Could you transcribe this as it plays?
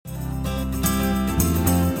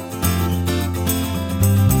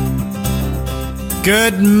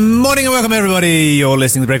Good morning and welcome everybody. You're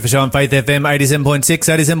listening to The Breakfast Show on Faith FM 87.6,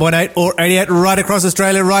 87.8 or 88 right across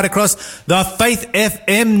Australia, right across the Faith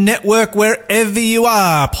FM network, wherever you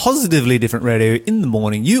are. Positively Different Radio in the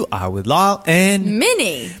morning. You are with Lyle and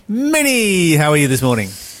Minnie. How are you this morning?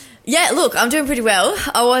 Yeah, look, I'm doing pretty well.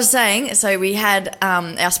 I was saying, so we had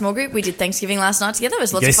our small group. We did Thanksgiving last night together. It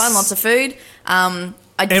was lots of fun, lots of food.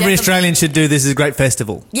 Every Australian should do this. Is a great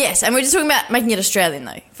festival. Yes, and we're just talking about making it Australian,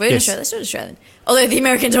 though. If we're in Australia, let's do it Australian. Although the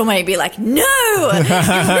Americans all may be like, no,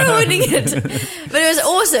 you're ruining it. But it was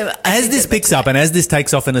awesome. As this picks up and as this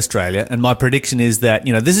takes off in Australia, and my prediction is that,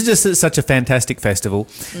 you know, this is just such a fantastic festival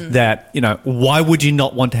that, you know, why would you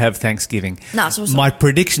not want to have Thanksgiving? No, it's awesome. My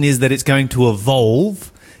prediction is that it's going to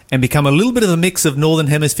evolve and become a little bit of a mix of Northern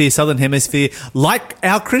Hemisphere, Southern Hemisphere, like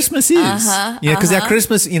our Christmas is. Because our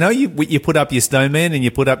Christmas, you know, you put up your snowman and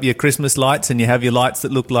you put up your Christmas lights and you have your lights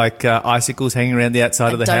that look like icicles hanging around the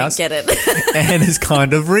outside of the house. I don't get it. And it's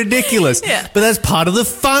kind of ridiculous. Yeah. But that's part of the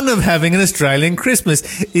fun of having an Australian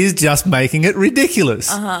Christmas, is just making it ridiculous.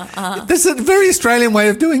 That's a very Australian way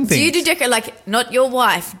of doing things. Do you do decorate, like, not your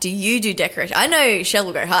wife, do you do decoration? I know Shell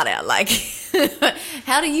will go hard out, like,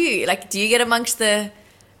 how do you, like, do you get amongst the...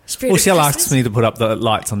 Well, Shell asks me to put up the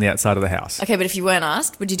lights on the outside of the house. Okay, but if you weren't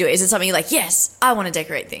asked, would you do it? Is it something you're like, yes, I want to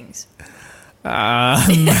decorate things?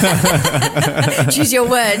 Choose your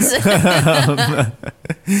words.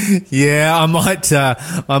 Yeah, I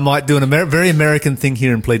might do a very American thing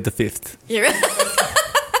here and plead the fifth. You're right.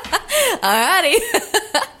 Alrighty.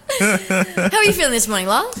 How are you feeling this morning,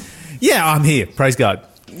 Lyle? Yeah, I'm here. Praise God.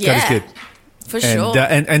 Yeah. God is good. For sure.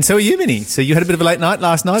 And so are you, Minnie. So you had a bit of a late night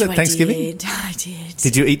last night at Thanksgiving? I did.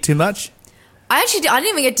 Did you eat too much? I didn't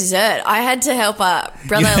even get dessert. I had to help brother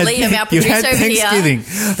Liam, our producer, you had Thanksgiving.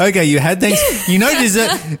 Here. Okay, you had Thanksgiving. You know dessert.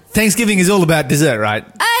 Thanksgiving is all about dessert, right?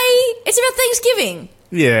 Hey, it's about Thanksgiving.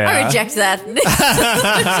 Yeah. I reject that.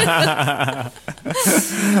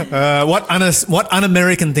 What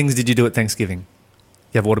un-American things did you do at Thanksgiving?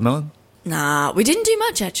 You have watermelon? Nah, we didn't do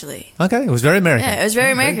much, actually. Okay, it was very American. Yeah, it was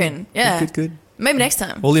very American. Yeah. Good. Maybe next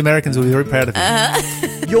time. All the Americans will be very proud of you.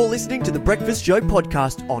 You're listening to The Breakfast Show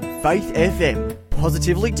podcast on Faith FM.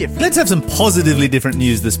 Positively different. Let's have some positively different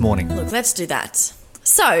news this morning. Look, let's do that.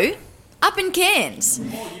 So, up in Cairns.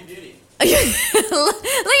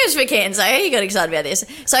 Liam's for Cairns, so he got excited about this.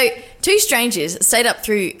 So, two strangers stayed up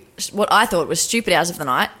through what I thought was stupid hours of the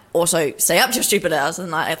night. Also, stay up till stupid hours of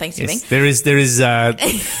the night at Thanksgiving. Yes, there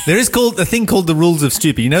is called a thing called the rules of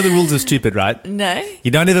stupid. You know the rules of stupid, right? No.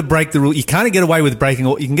 You don't ever break the rule. You can't get away with breaking.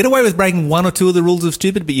 You can get away with breaking one or two of the rules of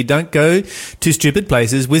stupid, but you don't go to stupid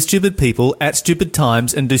places with stupid people at stupid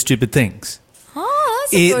times and do stupid things. Oh,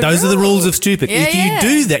 that's a good Those rule. are the rules of stupid. Yeah, if you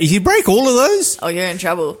do that, if you break all of those, oh, you're in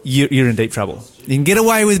trouble. You're in deep trouble. You can get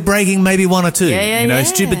away with breaking maybe one or two. Yeah.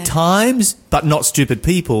 Stupid times, but not stupid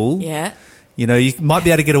people. Yeah. You know, you might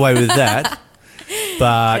be able to get away with that.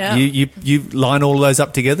 But you line all of those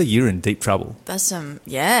up together, you're in deep trouble. That's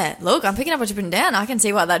look, I'm picking up what you're putting down. I can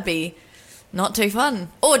see why that'd be not too fun.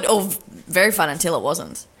 Or very fun until it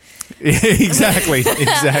wasn't. Exactly.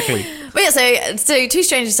 But yeah, so two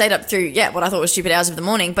strangers stayed up through, what I thought was stupid hours of the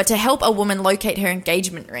morning, but to help a woman locate her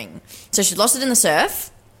engagement ring. So she'd lost it in the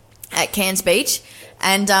surf at Cairns Beach,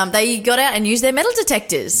 and they got out and used their metal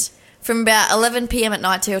detectors from about 11 p.m. at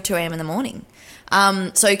night till 2 a.m. in the morning.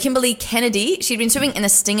 So Kimberly Kennedy, she'd been swimming in the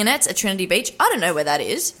Stinger Nets at Trinity Beach. I don't know where that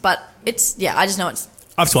is, but I just know it's...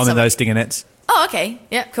 I've swum in those Stinger Nets. Oh, okay.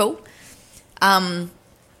 Yeah, cool.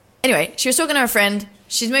 Anyway, she was talking to her friend.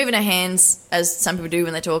 She's moving her hands, as some people do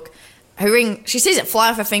when they talk. Her ring, she sees it fly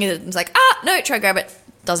off her finger and is like, no, try grab it.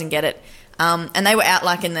 Doesn't get it. And they were out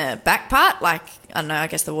like in the back part, like, I don't know, I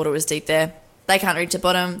guess the water was deep there. They can't reach the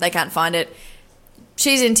bottom. They can't find it.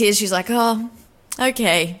 She's in tears. She's like, oh,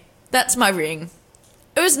 okay, that's my ring.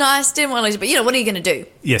 It was nice, didn't want to lose it, but, what are you going to do?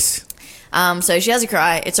 Yes. So she has a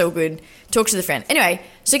cry. It's all good. Talks to the friend. Anyway,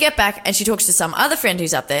 so get back and she talks to some other friend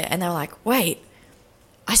who's up there, and they're like, wait,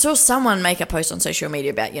 I saw someone make a post on social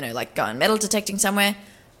media about, like going metal detecting somewhere.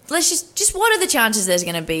 Let's just what are the chances there's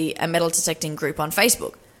going to be a metal detecting group on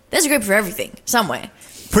Facebook? There's a group for everything somewhere.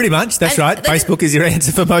 Pretty much, that's right. Facebook is your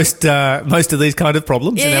answer for most of these kind of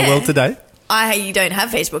problems in our world today. I don't have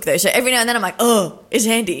Facebook though, so every now and then I'm like, oh, it's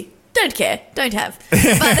handy. Don't care, don't have.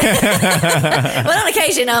 But on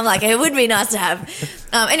occasion I'm like, it would be nice to have.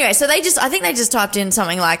 Anyway, so I think they just typed in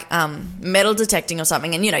something like metal detecting or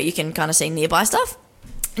something, and you can kind of see nearby stuff.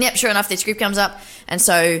 And yep, sure enough, this group comes up, and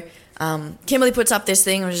so Kimberly puts up this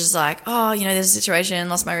thing, which is like, oh, there's a situation,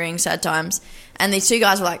 lost my ring, sad times. And these two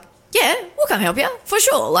guys were like, yeah, we'll come help you, for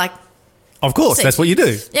sure. Like, of course, that's what you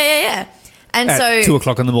do. Yeah. And at so 2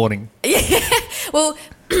 o'clock in the morning. Yeah. Well,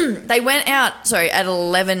 they went out, at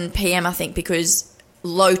 11 p.m. I think, because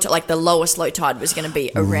the lowest low tide was going to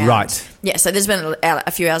be around. Right. Yeah, so there's been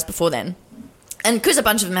a few hours before then. And because a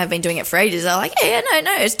bunch of them have been doing it for ages, they're like,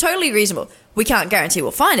 no, it's totally reasonable. We can't guarantee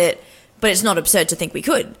we'll find it, but it's not absurd to think we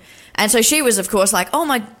could. And so she was, of course, like, oh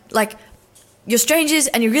my, like, you're strangers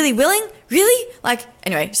and you're really willing? Really? Like,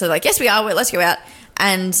 anyway, so like, yes, we are. Let's go out.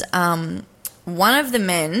 And one of the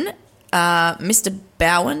men, Mr.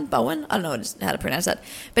 Bowen, I don't know how to pronounce that.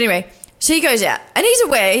 But anyway, so he goes out and he's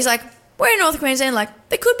aware. He's like, we're in North Queensland. Like,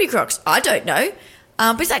 there could be crocs. I don't know.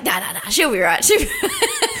 But he's like, nah, she'll be right.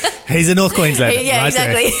 He's a North Queenslander. Yeah, right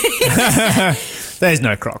exactly. There's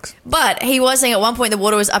no crocs. But he was saying at one point the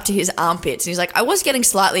water was up to his armpits. And he's like, I was getting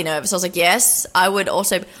slightly nervous. I was like, yes, I would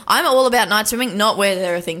also. I'm all about night swimming, not where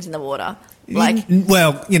there are things in the water. Like,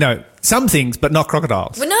 well, some things, but not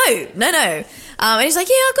crocodiles. Well, no. And he's like,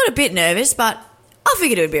 yeah, I got a bit nervous, but I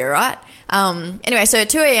figured it would be all right. Anyway, so at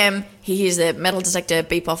 2 a.m., he hears the metal detector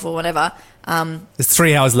beep off or whatever. It's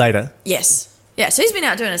 3 hours later. Yes. Yeah, so he's been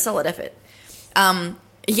out doing a solid effort.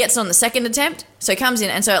 He gets on the second attempt, so he comes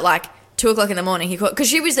in, and so at like 2 o'clock in the morning, he called, because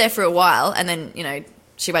she was there for a while, and then,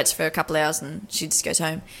 she waits for a couple of hours and she just goes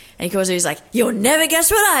home. And he calls her, he's like, you'll never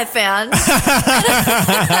guess what I found.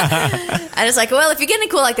 And it's like, well, if you're getting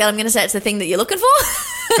a call like that, I'm going to say it's the thing that you're looking for.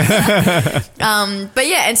 But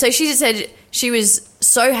yeah, and so she just said she was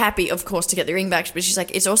so happy, of course, to get the ring back, but she's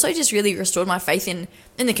like, it's also just really restored my faith in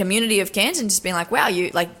the community of Cairns and just being like, wow,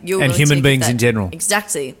 you're and human beings in general.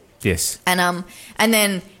 Exactly. Yes. And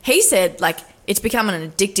then he said, like, it's become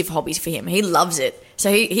an addictive hobby for him. He loves it.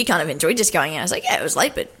 So he kind of enjoyed just going out. I was like, yeah, it was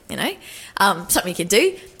late, but, something you could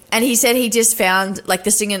do. And he said he just found, like, the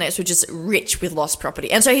stinger nets were just rich with lost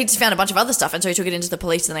property. And so he just found a bunch of other stuff. And so he took it into the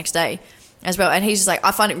police the next day as well. And he's just like, I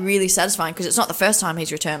find it really satisfying because it's not the first time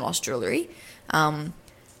he's returned lost jewellery. And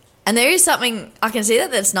there is something, I can see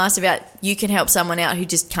that's nice about you can help someone out who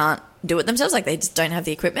just can't do it themselves. Like, they just don't have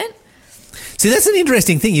the equipment. See, that's an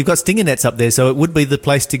interesting thing. You've got stinger nets up there, so it would be the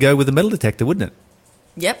place to go with a metal detector, wouldn't it?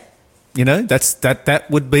 Yep. That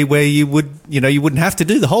would be where you would, you wouldn't have to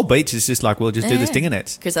do the whole beach. It's just like, we'll just do the stinger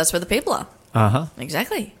nets. Because that's where the people are. Uh-huh.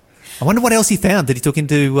 Exactly. I wonder what else he found that he took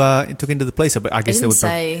into the police. I guess there would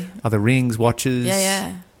be other rings, watches.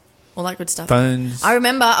 Yeah. All that good stuff. Phones. I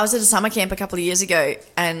remember I was at a summer camp a couple of years ago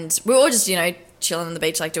and we were all just, chilling on the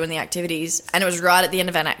beach, like doing the activities. And it was right at the end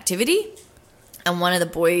of an activity. And one of the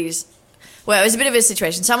boys, well, it was a bit of a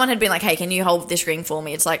situation. Someone had been like, hey, can you hold this ring for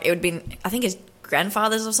me? It's like, it would be, I think his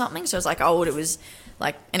grandfather's or something. So it was like old. It was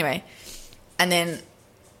like, anyway. And then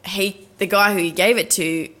the guy who he gave it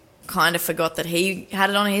to kind of forgot that he had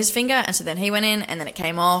it on his finger. And so then he went in and then it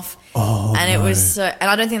came off. Oh, and it was so, and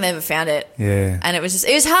I don't think they ever found it. Yeah. And it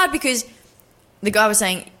was hard because the guy was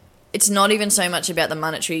saying it's not even so much about the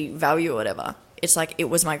monetary value or whatever. It's like, it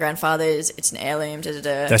was my grandfather's, it's an heirloom,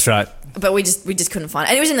 da-da-da. That's right. But we just couldn't find it.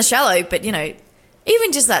 And it was in the shallow, but,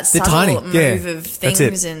 even just that subtle tiny. move of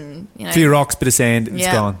things and, A few rocks, bit of sand, it's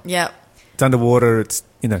gone. Yeah. It's underwater, it's,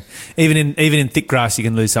 even in thick grass you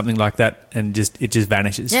can lose something like that and it just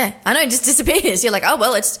vanishes. Yeah, I know, it just disappears. You're like, oh,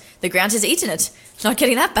 well, the ground has eaten it. It's not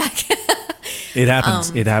getting that back. It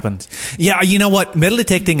happens. Yeah, you know what? Metal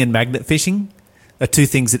detecting and magnet fishing are two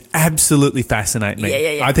things that absolutely fascinate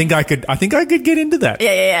me. Yeah. I think I could get into that.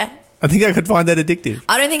 Yeah. I think I could find that addictive.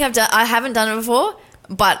 I don't think I haven't done it before,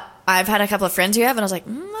 but I've had a couple of friends who have, and I was like,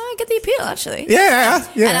 I get the appeal, actually. Yeah.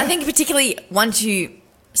 And I think particularly once you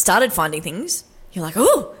started finding things, you're like,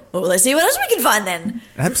 oh, well, let's see what else we can find then.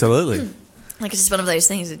 Absolutely. Like, it's just one of those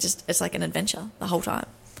things. It's like an adventure the whole time.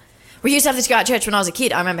 We used to have this guy at church when I was a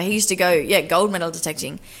kid. I remember he used to go, gold medal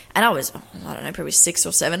detecting. And I was, I don't know, probably 6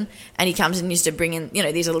 or 7. And he comes and used to bring in,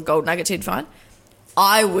 these little gold nuggets he'd find.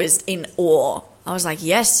 I was in awe. I was like,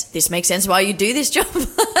 yes, this makes sense why you do this job.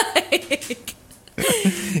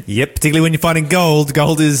 Yep, particularly when you're finding gold.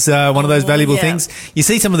 Gold is one of those valuable things. You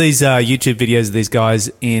see some of these YouTube videos of these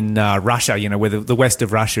guys in Russia, where the west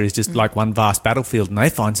of Russia is just like one vast battlefield, and they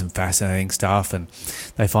find some fascinating stuff, and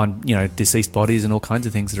they find, deceased bodies and all kinds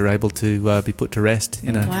of things that are able to be put to rest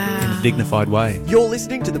in a dignified way. You're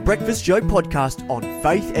listening to the Breakfast Show podcast on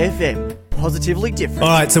Faith FM. Positively different. All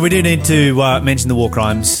right, so we do need to mention the war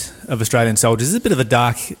crimes of Australian soldiers. It's a bit of a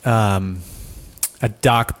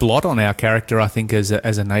dark blot on our character, I think, as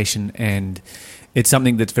a nation, and it's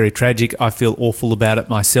something that's very tragic. I feel awful about it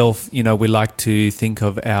myself. We like to think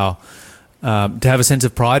of to have a sense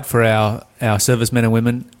of pride for our servicemen and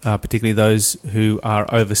women, particularly those who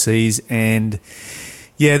are overseas. And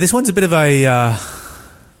this one's a bit of a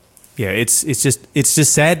it's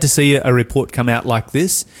just sad to see a report come out like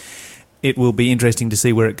this. It will be interesting to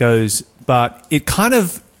see where it goes, but it kind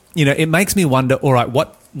of it makes me wonder. All right,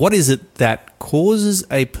 what what is it that causes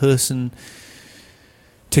a person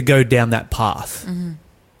to go down that path?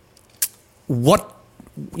 What,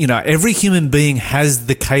 every human being has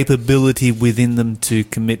the capability within them to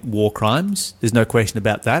commit war crimes. There's no question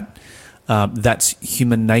about that. That's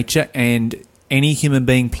human nature, and any human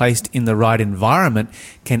being placed in the right environment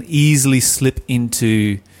can easily slip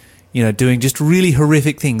into doing just really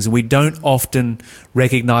horrific things. We don't often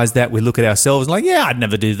recognize that. We look at ourselves like, yeah, I'd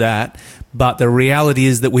never do that. But the reality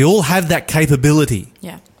is that we all have that capability.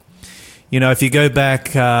 Yeah. If you go back,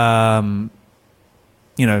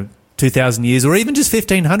 2,000 years or even just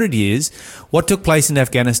 1,500 years, what took place in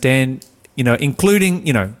Afghanistan, including,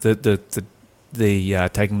 the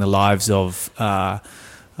taking the lives of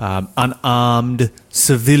unarmed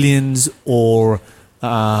civilians or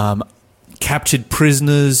captured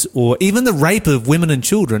prisoners, or even the rape of women and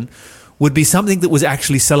children, would be something that was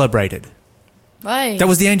actually celebrated. Right. That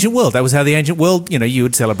was the ancient world. That was how the ancient world, you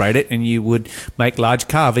would celebrate it, and you would make large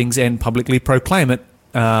carvings and publicly proclaim it,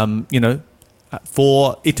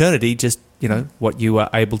 for eternity, just, what you were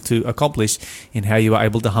able to accomplish in how you were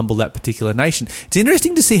able to humble that particular nation. It's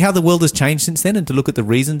interesting to see how the world has changed since then and to look at the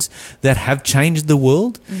reasons that have changed the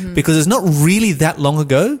world, because it's not really that long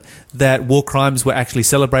ago that war crimes were actually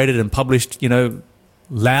celebrated and published,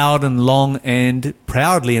 loud and long and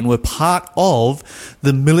proudly, and were part of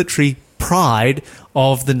the military pride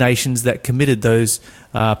of the nations that committed those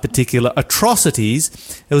particular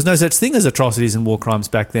atrocities. There was no such thing as atrocities and war crimes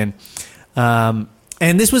back then.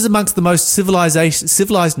 And this was amongst the most civilized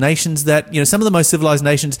nations that, some of the most civilized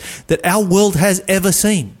nations that our world has ever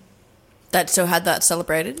seen. That still had that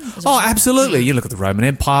celebrated? Oh, absolutely. You look at the Roman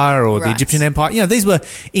Empire or the Egyptian Empire. These were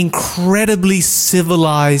incredibly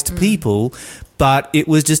civilized people, but it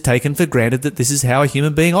was just taken for granted that this is how a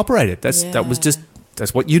human being operated. That's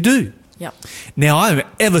what you do. Yep. Now, I'm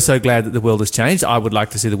ever so glad that the world has changed. I would like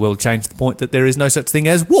to see the world change to the point that there is no such thing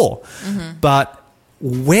as war. But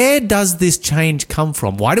where does this change come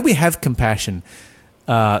from? Why do we have compassion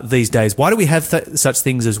these days? Why do we have such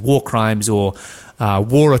things as war crimes or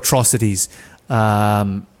war atrocities?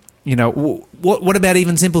 What about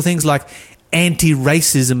even simple things like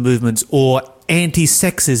anti-racism movements or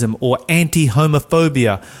anti-sexism or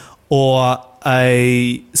anti-homophobia, or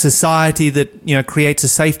a society that creates a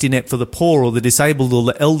safety net for the poor or the disabled or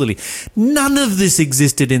the elderly? None of this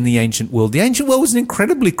existed in the ancient world. The ancient world was an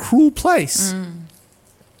incredibly cruel place.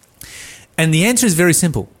 And the answer is very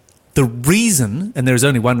simple. The reason, and there is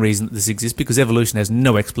only one reason that this exists, because evolution has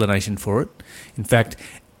no explanation for it. In fact,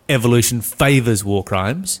 evolution favours war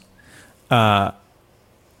crimes.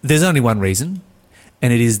 There's only one reason,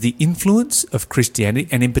 and it is the influence of Christianity,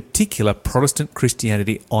 and in particular Protestant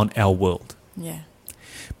Christianity, on our world. Yeah.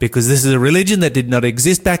 Because this is a religion that did not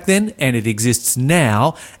exist back then, and it exists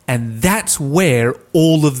now, and that's where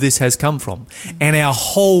all of this has come from. And our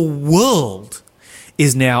whole world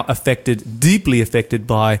is now deeply affected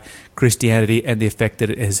by Christianity and the effect that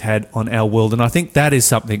it has had on our world. And I think that is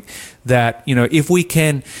something that, if we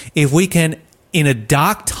can, in a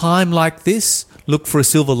dark time like this, look for a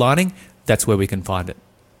silver lining, that's where we can find it.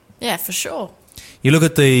 Yeah, for sure. You look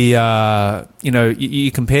at the,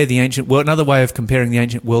 you compare the ancient world. Another way of comparing the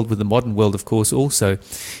ancient world with the modern world, of course, also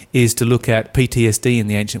is to look at PTSD in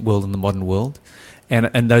the ancient world and the modern world.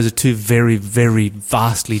 And those are two very, very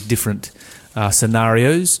vastly different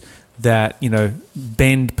scenarios that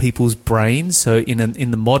bend people's brains. So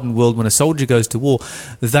in the modern world, when a soldier goes to war,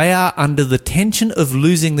 they are under the tension of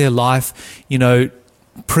losing their life,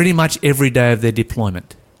 pretty much every day of their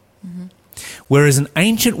deployment. Whereas an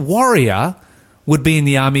ancient warrior would be in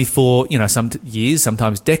the army for some years,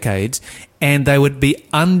 sometimes decades, and they would be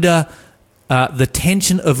under the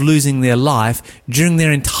tension of losing their life during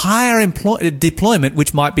their entire deployment,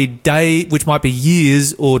 which might be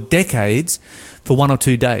years or decades, for 1 or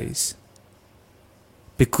 2 days,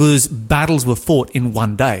 because battles were fought in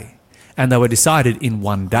one day, and they were decided in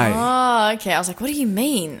one day. Oh, okay. I was like, what do you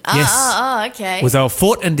mean? Yes. Okay. Well, they were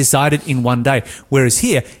fought and decided in one day, whereas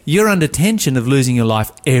here you're under tension of losing your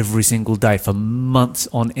life every single day for months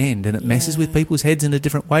on end, and it messes with people's heads in a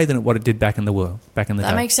different way than what it did back in the day.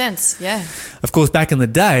 That makes sense, yeah. Of course, back in the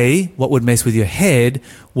day, what would mess with your head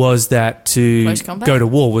was that to go to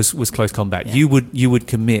war was close combat. Yeah. You would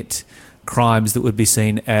commit crimes that would be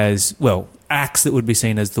seen as, acts that would be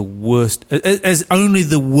seen as the worst, as only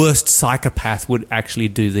the worst psychopath would actually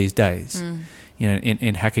do these days.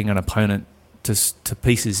 In hacking an opponent to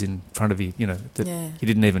pieces in front of you, that you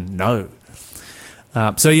didn't even know.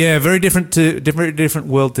 Very different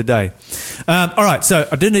world today. All right, so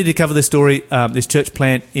I do need to cover this story. This church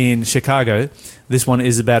plant in Chicago. This one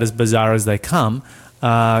is about as bizarre as they come.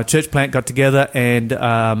 church plant got together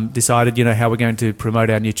and decided, how we're going to promote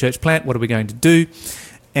our new church plant. What are we going to do?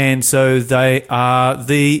 And so they are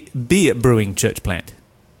the beer brewing church plant.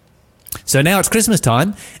 So now it's Christmas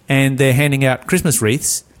time, and they're handing out Christmas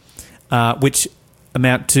wreaths, which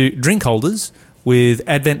amount to drink holders with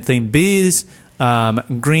Advent-themed beers,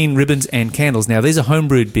 green ribbons and candles. Now, these are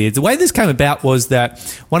homebrewed beers. The way this came about was that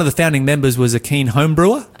one of the founding members was a keen home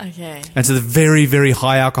brewer. Okay. And so the very, very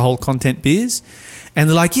high alcohol content beers. And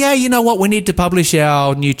they're like, yeah, you know what? We need to publish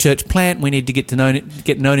our new church plant. We need to get known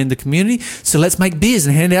in the community. So let's make beers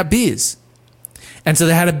and hand out beers. And so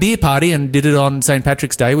they had a beer party and did it on St.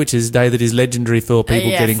 Patrick's Day, which is a day that is legendary for people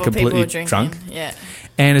getting completely drunk. Yeah.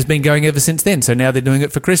 And has been going ever since then. So now they're doing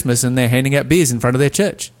it for Christmas and they're handing out beers in front of their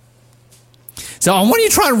church. So I want you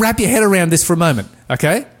to try and wrap your head around this for a moment,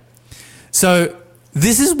 okay? So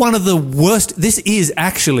this is one of the worst. This is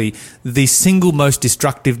actually the single most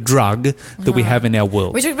destructive drug that we have in our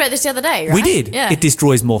world. We talked about this the other day, right? We did. Yeah. It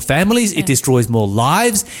destroys more families. It destroys more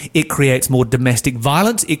lives. It creates more domestic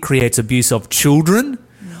violence. It creates abuse of children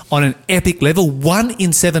on an epic level. 1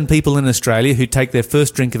 in 7 people in Australia who take their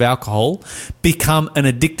first drink of alcohol become an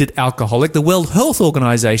addicted alcoholic. The World Health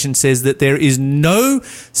Organization says that there is no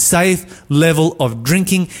safe level of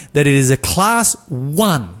drinking, that it is a class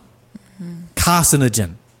 1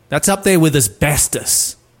 carcinogen. That's up there with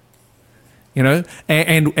asbestos. And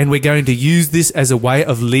we're going to use this as a way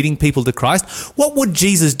of leading people to Christ. What would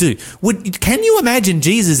Jesus do? Can you imagine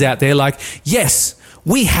Jesus out there like, yes,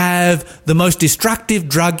 we have the most destructive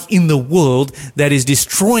drug in the world that is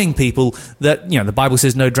destroying people, that, the Bible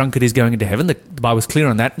says no drunkard is going into heaven. The Bible's clear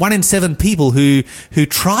on that. 1 in 7 people who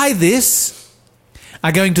try this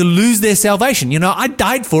are going to lose their salvation. I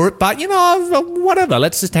died for it, but, whatever.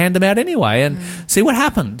 Let's just hand them out anyway and see what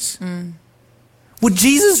happens. Would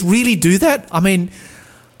Jesus really do that? I mean,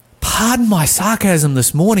 pardon my sarcasm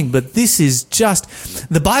this morning, but this is just...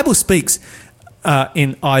 The Bible speaks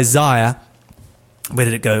in Isaiah... Where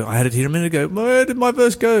did it go? I had it here a minute ago. Where did my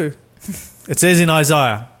verse go? It says in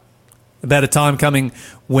Isaiah about a time coming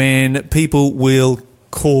when people will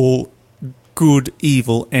call good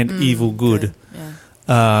evil and evil good.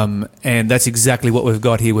 Yeah. And that's exactly what we've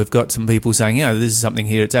got here. We've got some people saying, this is something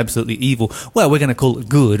here, it's absolutely evil. Well, we're going to call it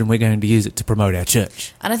good and we're going to use it to promote our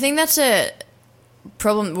church. And I think that's a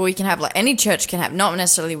problem we can have, like any church can have, not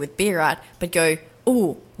necessarily with beer, right? But go,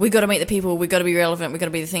 we got to meet the people, we got to be relevant, we got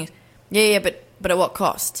to be the things. Yeah, but at what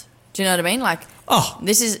cost? Do you know what I mean? Like,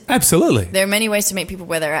 this is... Absolutely. There are many ways to meet people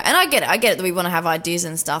where they're at. And I get it that we want to have ideas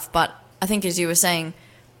and stuff, but I think as you were saying,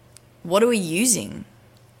 what are we using?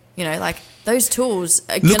 Like those tools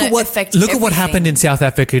are going to affect Look everything. at what happened in South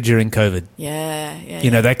Africa during COVID. Yeah.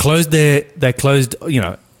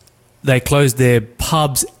 They closed their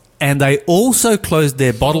pubs and they also closed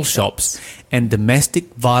their bottle shops, and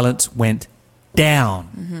domestic violence went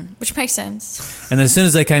down. Which makes sense. And as soon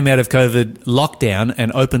as they came out of COVID lockdown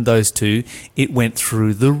and opened those two, it went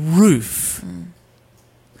through the roof.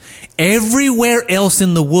 Everywhere else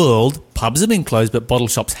in the world, pubs have been closed, but bottle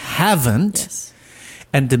shops haven't. Yes.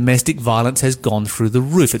 And domestic violence has gone through the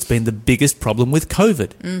roof. It's been the biggest problem with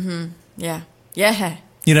COVID. Yeah.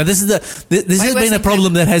 This has been a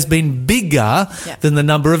problem that has been bigger than the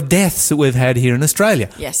number of deaths that we've had here in Australia.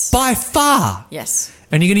 Yes. By far. Yes.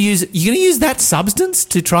 And you're going to use that substance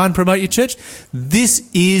to try and promote your church? This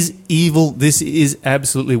is evil. This is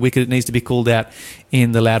absolutely wicked. It needs to be called out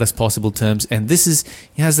in the loudest possible terms. And this is,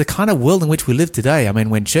 is the kind of world in which we live today. I mean,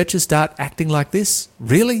 when churches start acting like this,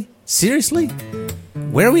 really? Seriously?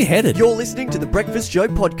 Where are we headed? You're listening to the Breakfast Show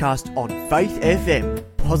podcast on Faith FM.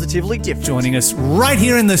 Positively different. Joining us right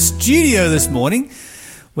here in the studio this morning,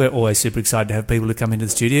 we're always super excited to have people who come into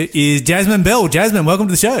the studio, is Jasmine Bell. Jasmine, welcome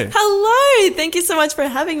to the show. Hello. Thank you so much for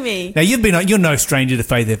having me. Now, you're no stranger to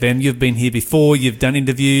Faith FM. You've been here before. You've done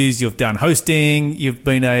interviews. You've done hosting. You've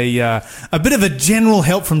been a bit of a general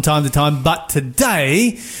help from time to time. But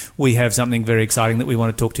today, we have something very exciting that we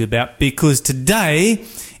want to talk to you about, because today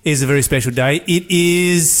is a very special day. It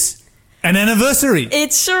is an anniversary.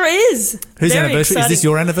 It sure is. Whose Very anniversary? exciting. Is this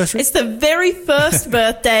your anniversary? It's the very first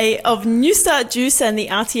birthday of New Start Juice and the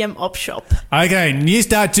RTM Op Shop. Okay, New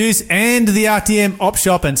Start Juice and the RTM Op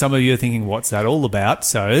Shop. And some of you are thinking, what's that all about?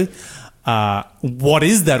 So, what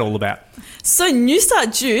is that all about? So New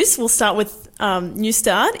Start Juice, we'll start with New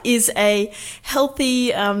Start, is a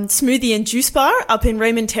healthy smoothie and juice bar up in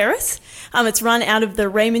Raymond Terrace. It's run out of the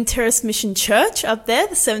Raymond Terrace Mission Church up there,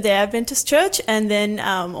 the Seventh-day Adventist Church. And then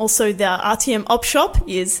also the RTM Op Shop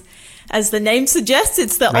is, as the name suggests,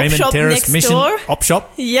 it's the Raymond Op Shop Terrace next Mission door. Op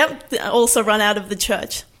Shop? Yep, also run out of the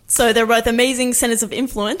church. So they're both amazing centers of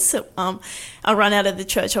influence. run out of the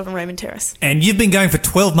church up in Raymond Terrace. And you've been going for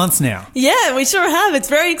 12 months now. Yeah, we sure have. It's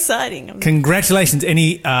very exciting. Congratulations.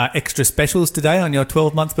 Any extra specials today on your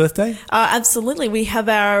 12-month birthday? Absolutely. We have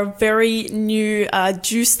our very new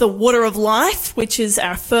juice, the Water of Life, which is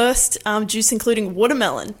our first juice including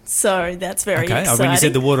watermelon. So that's very exciting. When you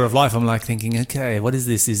said the Water of Life, I'm like thinking, okay, what is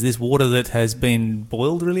this? Is this water that has been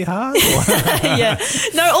boiled really hard? Yeah.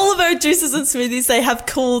 No, all of our juices and smoothies, they have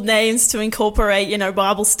cool names to incorporate,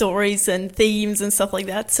 Bible stories and themes and stuff like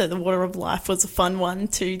that. So the Water of Life was a fun one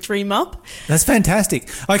to dream up. That's fantastic.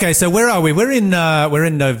 Okay, so where are we? We're in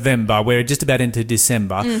November. We're just about into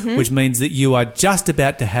December, which means that you are just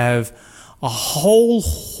about to have a whole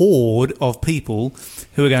horde of people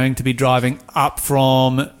who are going to be driving up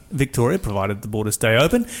from Victoria, provided the borders stay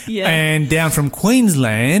open, and down from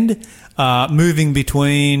Queensland, moving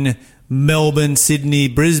between Melbourne, Sydney,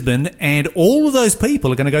 Brisbane, and all of those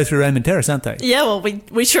people are going to go through Raymond Terrace, aren't they? Yeah, well,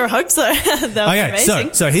 we sure hope so. That would be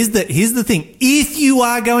amazing. So here's the thing. If you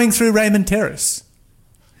are going through Raymond Terrace,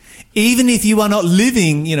 even if you are not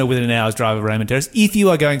living, within an hour's drive of Raymond Terrace, if you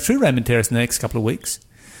are going through Raymond Terrace in the next couple of weeks,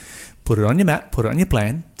 put it on your map, put it on your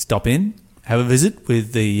plan, stop in, have a visit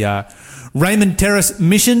with the Raymond Terrace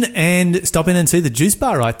Mission and stop in and see the juice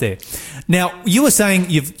bar right there. Now, you were saying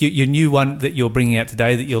your new one that you're bringing out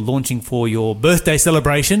today that you're launching for your birthday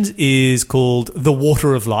celebrations is called the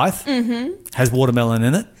Water of Life. Has watermelon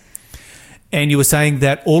in it. And you were saying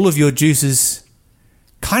that all of your juices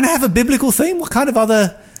kind of have a biblical theme. What kind of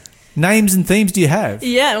other names and themes do you have?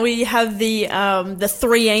 Yeah, we have the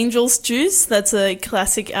Three Angels juice. That's a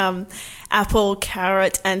classic apple,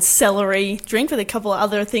 carrot, and celery drink with a couple of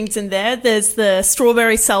other things in there. There's the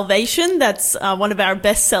Strawberry Salvation. That's one of our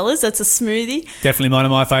best sellers. That's a smoothie. Definitely one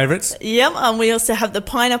of my favourites. Yep. We also have the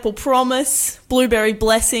Pineapple Promise, Blueberry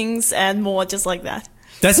Blessings, and more just like that.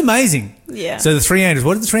 That's amazing. Yeah. So the Three Angels.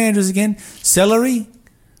 What are the Three Angels again? Celery,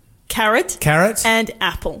 carrot, and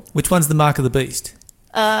apple. Which one's the mark of the beast?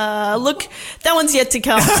 Look, that one's yet to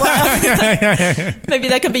come. Maybe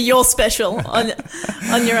that could be your special on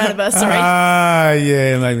your anniversary.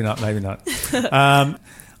 Yeah, maybe not.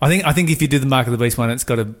 I think if you do the mark of the beast one, it's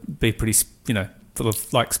got to be pretty, full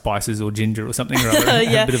of like spices or ginger or something or other.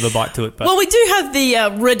 Have a bit of a bite to it. But. Well, we do have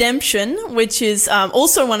the Redemption, which is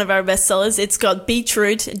also one of our best sellers. It's got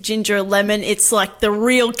beetroot, ginger, lemon. It's like the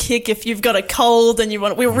real kick if you've got a cold and you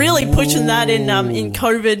want. We're really pushing that in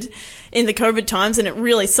COVID. In the COVID times, and it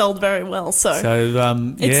really sold very well. So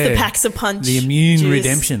it's the Packs a Punch. The Immune juice.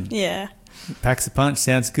 Redemption. Yeah. Packs a Punch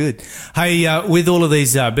sounds good. Hey, with all of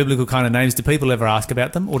these biblical kind of names, do people ever ask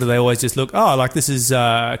about them? Or do they always just look, this is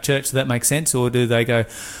a church, so that makes sense? Or do they go,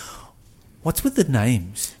 what's with the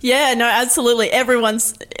names? Yeah, no, absolutely.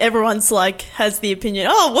 Everyone's like has the opinion,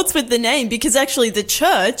 what's with the name? Because actually the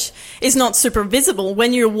church is not super visible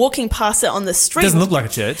when you're walking past it on the street. It doesn't look like a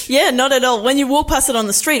church. Yeah, not at all. When you walk past it on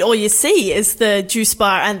the street, all you see is the juice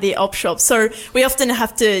bar and the op shop. So we often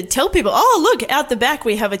have to tell people, look, out the back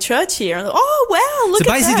we have a church here. And, oh, wow, look at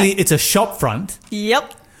that. So basically it's a shop front.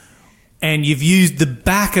 Yep. And you've used the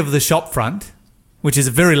back of the shop front, which is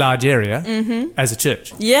a very large area, as a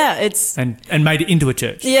church. Yeah, it's... And made it into a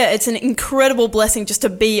church. Yeah, it's an incredible blessing just to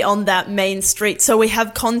be on that main street. So we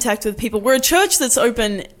have contact with people. We're a church that's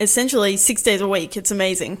open essentially 6 days a week. It's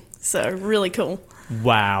amazing. So really cool.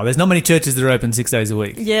 Wow. There's not many churches that are open 6 days a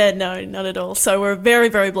week. Yeah, no, not at all. So we're very,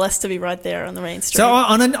 very blessed to be right there on the main street. So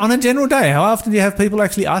on a general day, how often do you have people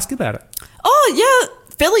actually ask about it? Oh, yeah.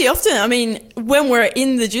 Fairly often. I mean, when we're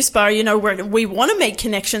in the juice bar, we want to make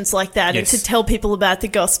connections like that and to tell people about the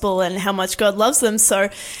gospel and how much God loves them. So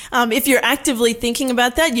if you're actively thinking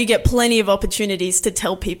about that, you get plenty of opportunities to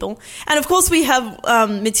tell people. And of course, we have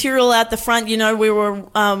material out the front. We were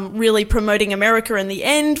really promoting America in the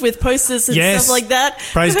end with posters and stuff like that.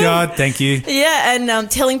 Praise God. Thank you. Yeah,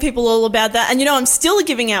 and telling people all about that. And, I'm still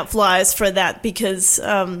giving out flyers for that because...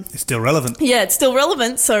 it's still relevant. Yeah, it's still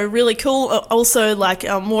relevant. So really cool. Also,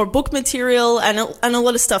 more book material and a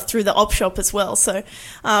lot of stuff through the op shop as well. So,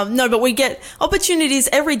 but we get opportunities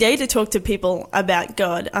every day to talk to people about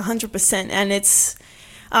God, 100%. And it's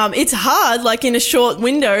hard, like in a short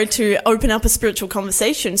window, to open up a spiritual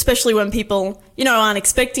conversation, especially when people, aren't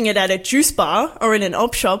expecting it at a juice bar or in an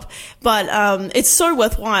op shop. But it's so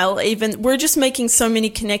worthwhile. Even we're just making so many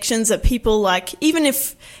connections that people even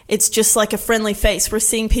if it's just like a friendly face, we're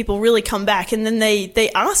seeing people really come back and then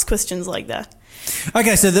they ask questions like that.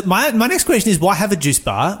 Okay, so my next question is, why have a juice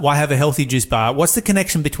bar? Why have a healthy juice bar? What's the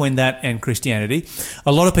connection between that and Christianity?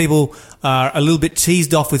 A lot of people are a little bit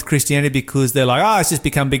cheesed off with Christianity because they're like, it's just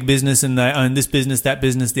become big business and they own this business, that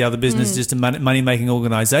business, the other business, just a money-making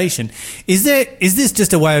organisation. Is this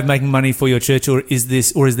just a way of making money for your church, or is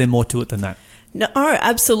there more to it than that? No,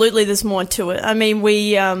 absolutely. There's more to it. I mean,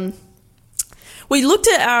 we looked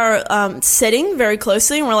at our setting very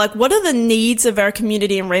closely, and we're like, what are the needs of our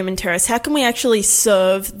community in Raymond Terrace? How can we actually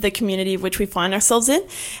serve the community of which we find ourselves in?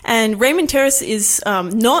 And Raymond Terrace is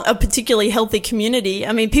not a particularly healthy community.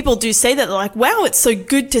 I mean, people do say that. They're like, wow, it's so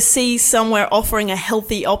good to see somewhere offering a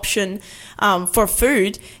healthy option for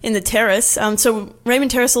food in the terrace. So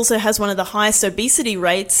Raymond Terrace also has one of the highest obesity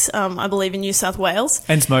rates, I believe, in New South Wales.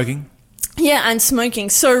 And smoking. Yeah, and smoking.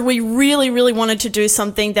 So we really, really wanted to do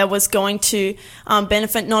something that was going to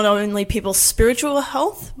benefit not only people's spiritual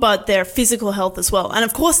health, but their physical health as well. And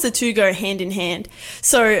of course, the two go hand in hand.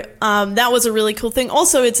 So that was a really cool thing.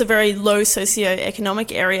 Also, it's a very low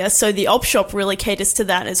socioeconomic area, so the op shop really caters to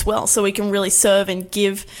that as well. So we can really serve and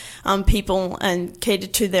give people and cater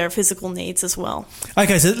to their physical needs as well.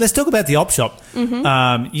 Okay, so let's talk about the op shop.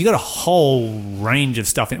 Mm-hmm. You got a whole range of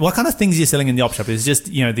stuff. What kind of things are you selling in the op shop? Is it just,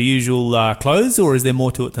 the usual clothes, or is there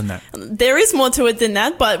more to it than that? There is more to it than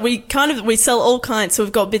that, but we sell all kinds. So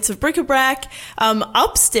we've got bits of bric-a-brac.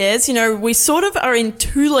 Upstairs, we sort of are in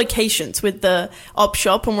two locations with the op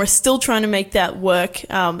shop, and we're still trying to make that work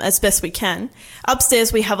as best we can.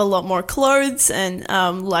 Upstairs, we have a lot more clothes and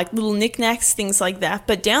like little knickknacks, things like that.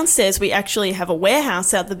 But downstairs, we actually have a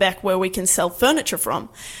warehouse out the back where we can sell furniture from.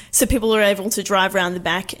 So people are able to drive around the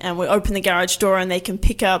back, and we open the garage door and they can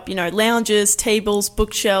pick up, lounges, tables,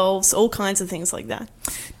 bookshelves, all kinds of things like that.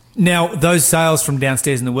 Now, those sales from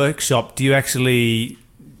downstairs in the workshop, do you actually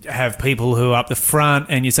have people who are up the front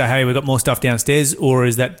and you say, hey, we've got more stuff downstairs, or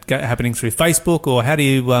is that happening through Facebook, or how do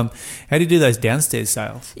you do those downstairs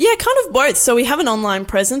sales? Yeah, kind of both. So we have an online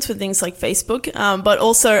presence with things like Facebook, but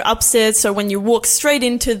also upstairs. So when you walk straight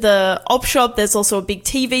into the op shop, there's also a big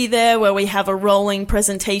TV there where we have a rolling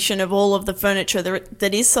presentation of all of the furniture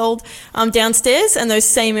that is sold downstairs, and those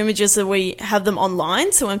same images that we have them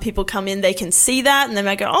online. So when people come in, they can see that and they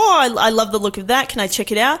might go, oh, I love the look of that. Can I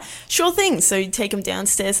check it out? Sure thing. So you take them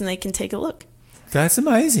downstairs and they can take a look. That's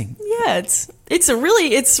amazing. Yeah, it's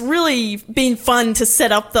really been fun to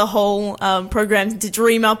set up the whole program, to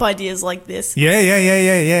dream up ideas like this. Yeah,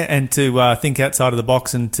 and to think outside of the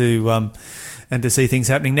box and to see things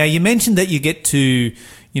happening. Now, you mentioned that you get to,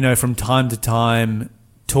 from time to time,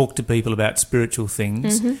 talk to people about spiritual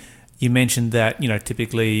things. Mm-hmm. You mentioned that,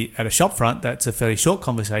 typically at a shop front, that's a fairly short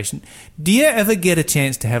conversation. Do you ever get a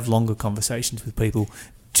chance to have longer conversations with people?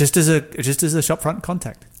 Just as a shopfront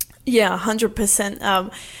contact. Yeah,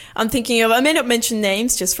 100%. I'm thinking of, I may not mention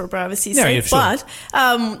names just for privacy's sake, but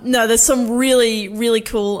no, there's some really, really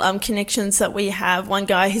cool connections that we have. One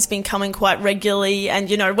guy who's been coming quite regularly, and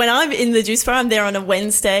when I'm in the juice bar, I'm there on a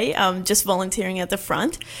Wednesday, just volunteering at the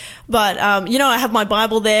front. But I have my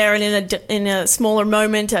Bible there, and in a smaller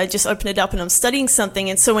moment, I just open it up and I'm studying something.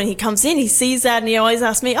 And so when he comes in, he sees that, and he always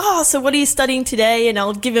asks me, "Oh, so what are you studying today?" And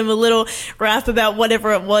I'll give him a little rap about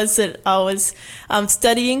whatever it was that I was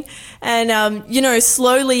studying. And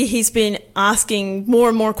slowly he's been asking more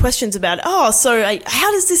and more questions about, how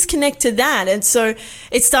does this connect to that? And so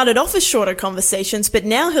it started off as shorter conversations, but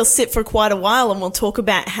now he'll sit for quite a while and we'll talk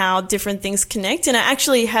about how different things connect. And I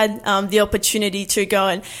actually had the opportunity to go,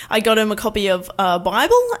 and I got him a copy of a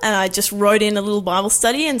Bible, and I just wrote in a little Bible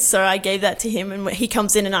study, and so I gave that to him, and he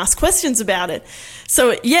comes in and asks questions about it.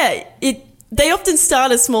 So yeah, they often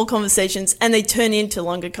start as small conversations and they turn into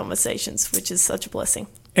longer conversations, which is such a blessing.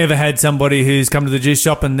 Ever had somebody who's come to the juice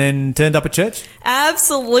shop and then turned up at church?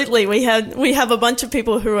 Absolutely. We have a bunch of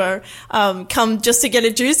people who are come just to get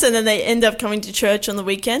a juice, and then they end up coming to church on the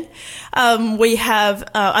weekend. We have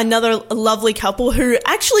another lovely couple who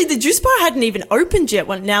actually the juice bar hadn't even opened yet,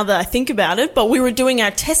 now that I think about it, but we were doing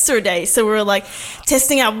our tester day. So we were like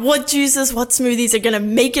testing out what juices, what smoothies are going to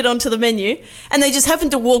make it onto the menu. And they just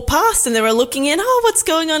happened to walk past and they were looking in, what's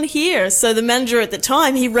going on here? So the manager at the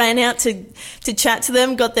time, he ran out to chat to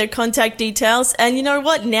them, got their contact details, and you know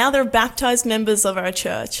what? Now they're baptized members of our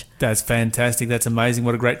church. That's fantastic. That's amazing.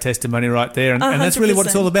 What a great testimony right there. And that's really what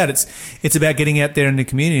it's all about. It's about getting out there in the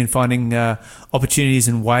community and finding opportunities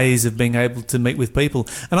and ways of being able to meet with people.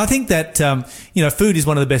 And I think that, food is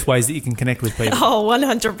one of the best ways that you can connect with people. Oh,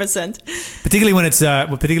 100%. Particularly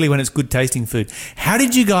when it's good tasting food. How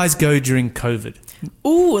did you guys go during COVID?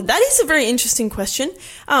 Ooh, that is a very interesting question.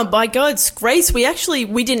 By God's grace, we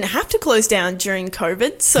didn't have to close down during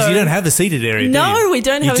COVID. So you don't have a seated area, do you? No, we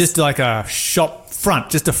don't have. You're just like a shop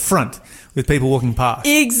front, just a front with people walking past.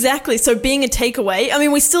 Exactly. So being a takeaway, I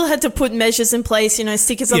mean, we still had to put measures in place,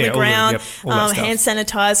 stickers on the ground, hand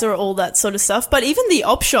sanitizer, all that sort of stuff. But even the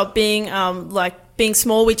op shop being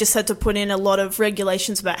small, we just had to put in a lot of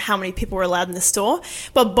regulations about how many people were allowed in the store.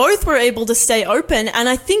 But both were able to stay open. And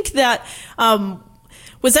I think that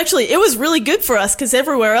it was really good for us because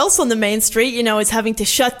everywhere else on the main street, is having to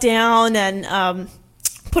shut down and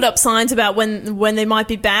put up signs about when they might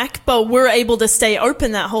be back, but we're able to stay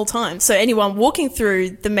open that whole time. So anyone walking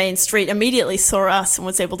through the main street immediately saw us and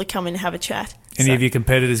was able to come in and have a chat. Any of your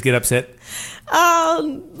competitors get upset?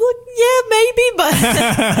 Look, yeah, maybe,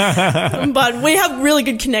 but but we have really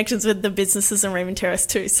good connections with the businesses in Raymond Terrace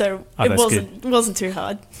too, so it wasn't too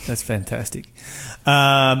hard. That's fantastic. If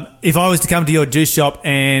I was to come to your juice shop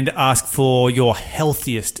and ask for your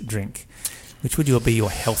healthiest drink, which would be your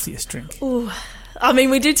healthiest drink? Ooh. I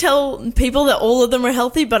mean, we do tell people that all of them are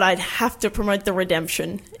healthy, but I'd have to promote the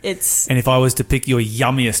Redemption. And if I was to pick your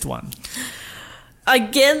yummiest one?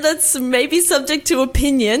 Again, that's maybe subject to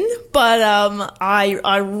opinion, but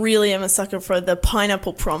I really am a sucker for the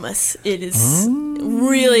Pineapple Promise. It is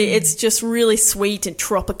it's just really sweet and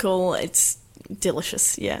tropical. It's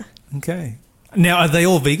delicious, yeah. Okay. Now, are they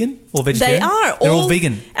all vegan or vegetarian? They are. They're all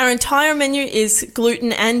vegan. Our entire menu is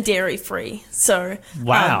gluten and dairy free. So,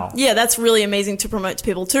 wow. That's really amazing to promote to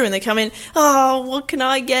people too. And they come in, oh, what can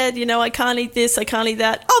I get? I can't eat this, I can't eat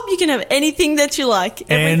that. Oh, you can have anything that you like.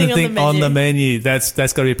 Anything on the menu. That's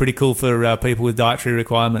got to be pretty cool for people with dietary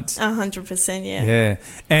requirements. 100%, yeah. Yeah.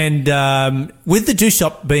 And with the juice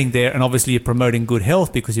shop being there, and obviously you're promoting good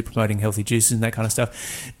health because you're promoting healthy juices and that kind of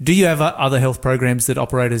stuff, do you have other health programs that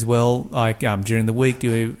operate as well, like during the week?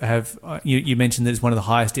 Do you have, you mentioned that it's one of the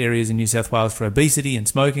highest areas in New South Wales for obesity and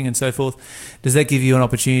smoking and so forth. Does that give you an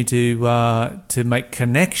opportunity to make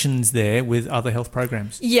connections there with other health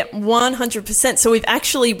programs? Yep, 100%. So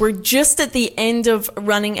we're just at the end of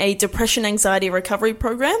running a depression anxiety recovery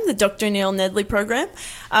program, the Dr. Neil Nedley program,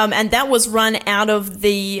 and that was run out of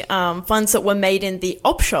the funds that were made in the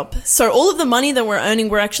op shop. So all of the money that we're earning,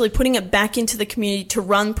 we're actually putting it back into the community to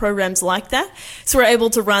run programs like that. So we're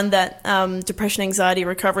able to run that depression anxiety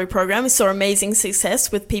recovery program. We saw amazing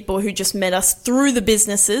success with people who just met us through the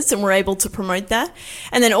businesses, and we're able to promote that.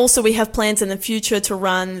 And then also we have plans in the future to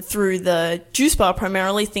run through the juice bar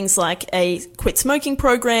primarily things like a quit smoking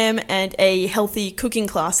program and a healthy cooking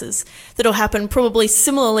classes that'll happen probably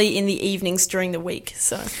similarly in the evenings during the week.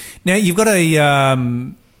 So now you've got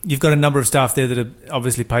a number of staff there that are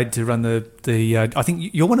obviously paid to run the I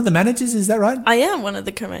think you're one of the managers, is that right? I am one of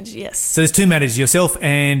the co-managers, yes. So there's two managers, yourself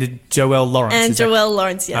and Joelle Lawrence. And Joelle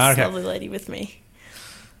Lawrence, yes, okay. Lovely lady with me.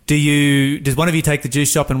 Does one of you take the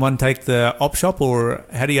juice shop and one take the op shop, or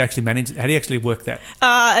how do you actually manage? How do you actually work that?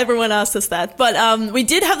 Everyone asks us that, but we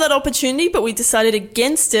did have that opportunity, but we decided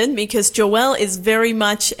against it because Joelle is very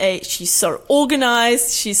much she's so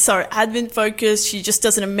organized, she's so admin focused, she just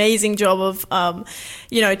does an amazing job of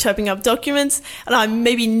typing up documents, and I'm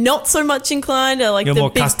maybe not so much inclined. I like You're the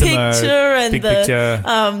more big customer, picture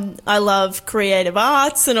and I love creative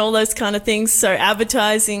arts and all those kind of things, so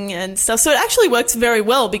advertising and stuff. So it actually works very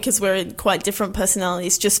well because we're quite different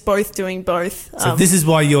personalities, just both doing both. So this is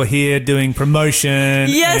why you're here doing promotion.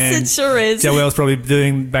 Yes, it sure is. Joelle's probably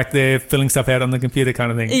doing back there, filling stuff out on the computer kind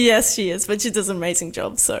of thing. Yes, she is, but she does an amazing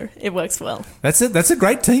job, so it works well. That's it. That's a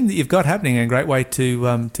great team that you've got happening, and a great way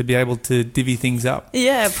to be able to divvy things up.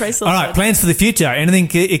 Yeah, praise the Lord. All right, plans for the future. Anything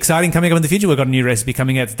exciting coming up in the future? We've got a new recipe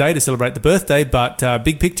coming out today to celebrate the birthday, but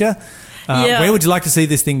big picture. Where would you like to see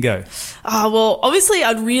this thing go? Well, obviously,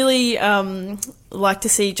 I'd really like to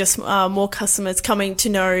see just more customers coming to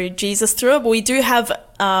know Jesus through it. But we do have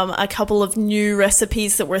a couple of new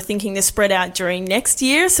recipes that we're thinking to spread out during next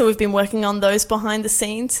year. So we've been working on those behind the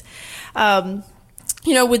scenes.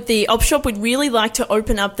 With the op shop, we'd really like to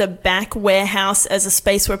open up the back warehouse as a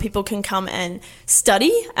space where people can come and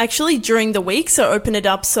study actually during the week. So open it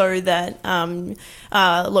up so that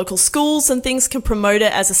local schools and things can promote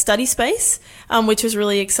it as a study space, which is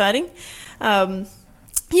really exciting.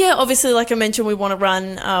 Obviously, like I mentioned, we want to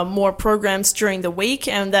run more programs during the week,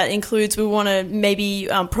 and that includes we want to maybe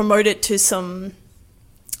promote it to some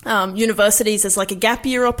universities as like a gap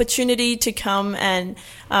year opportunity to come and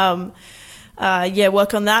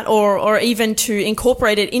work on that, or even to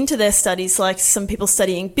incorporate it into their studies, like some people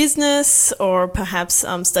studying business, or perhaps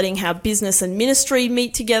studying how business and ministry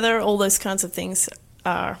meet together. All those kinds of things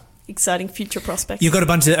are exciting future prospects. You've got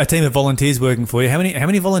a team of volunteers working for you. How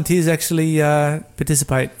many volunteers actually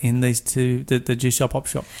participate in these two, the juice shop, op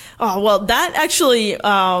shop? Oh, well, that actually,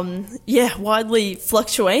 widely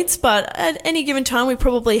fluctuates, but at any given time, we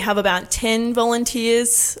probably have about 10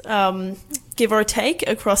 volunteers, give or take,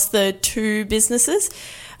 across the two businesses.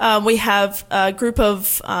 We have a group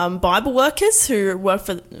of Bible workers who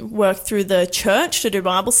work through the church to do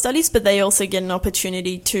Bible studies, but they also get an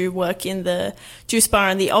opportunity to work in the juice bar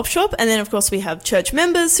and the op shop. And then, of course, we have church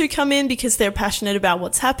members who come in because they're passionate about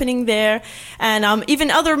what's happening there, and even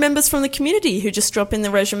other members from the community who just drop in the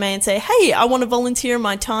resume and say, hey, I want to volunteer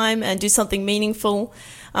my time and do something meaningful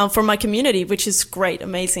for my community, which is great,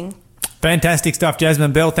 amazing. Fantastic stuff,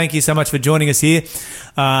 Jasmine Bell. Thank you so much for joining us here.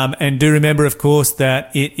 And do remember, of course,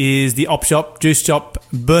 that it is the Op Shop, Juice Shop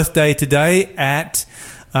birthday today at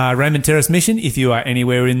Raymond Terrace Mission. If you are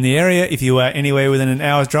anywhere in the area, if you are anywhere within an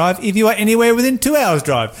hour's drive, if you are anywhere within 2 hours'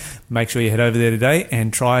 drive, make sure you head over there today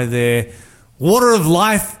and try their Water of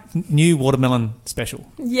Life new watermelon special.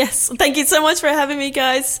 Yes. Thank you so much for having me,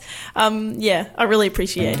 guys. I really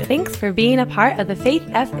appreciate it. Thanks for being a part of the Faith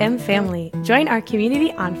FM family. Join our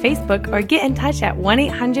community on Facebook or get in touch at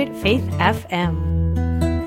 1-800-FAITH-FM.